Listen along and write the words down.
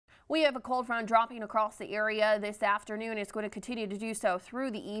We have a cold front dropping across the area this afternoon. It's going to continue to do so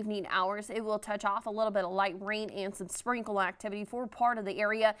through the evening hours. It will touch off a little bit of light rain and some sprinkle activity for part of the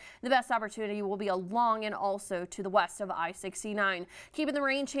area. The best opportunity will be along and also to the west of I-69. Keeping the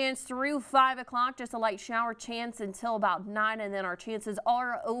rain chance through 5 o'clock, just a light shower chance until about 9, and then our chances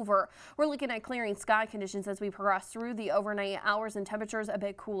are over. We're looking at clearing sky conditions as we progress through the overnight hours, and temperatures a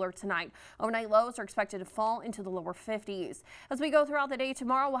bit cooler tonight. Overnight lows are expected to fall into the lower 50s. As we go throughout the day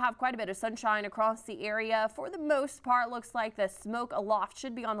tomorrow, we'll have quite a bit of sunshine across the area. For the most part, looks like the smoke aloft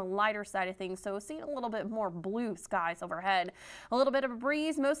should be on the lighter side of things, so seeing a little bit more blue skies overhead. A little bit of a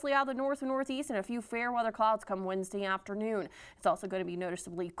breeze, mostly out of the north and northeast, and a few fair weather clouds come Wednesday afternoon. It's also going to be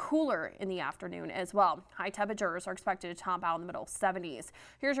noticeably cooler in the afternoon as well. High temperatures are expected to top out in the middle 70s.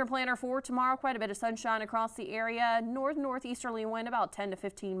 Here's your planner for tomorrow. Quite a bit of sunshine across the area. Northeasterly wind about 10 to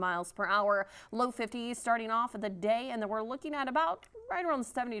 15 miles per hour. Low 50s starting off of the day, and then we're looking at about right around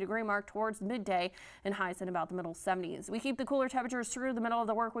the 70-degree mark towards midday, and highs in about the middle 70s. We keep the cooler temperatures through the middle of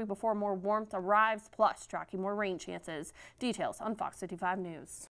the work week before more warmth arrives, plus tracking more rain chances. Details on Fox 55 News.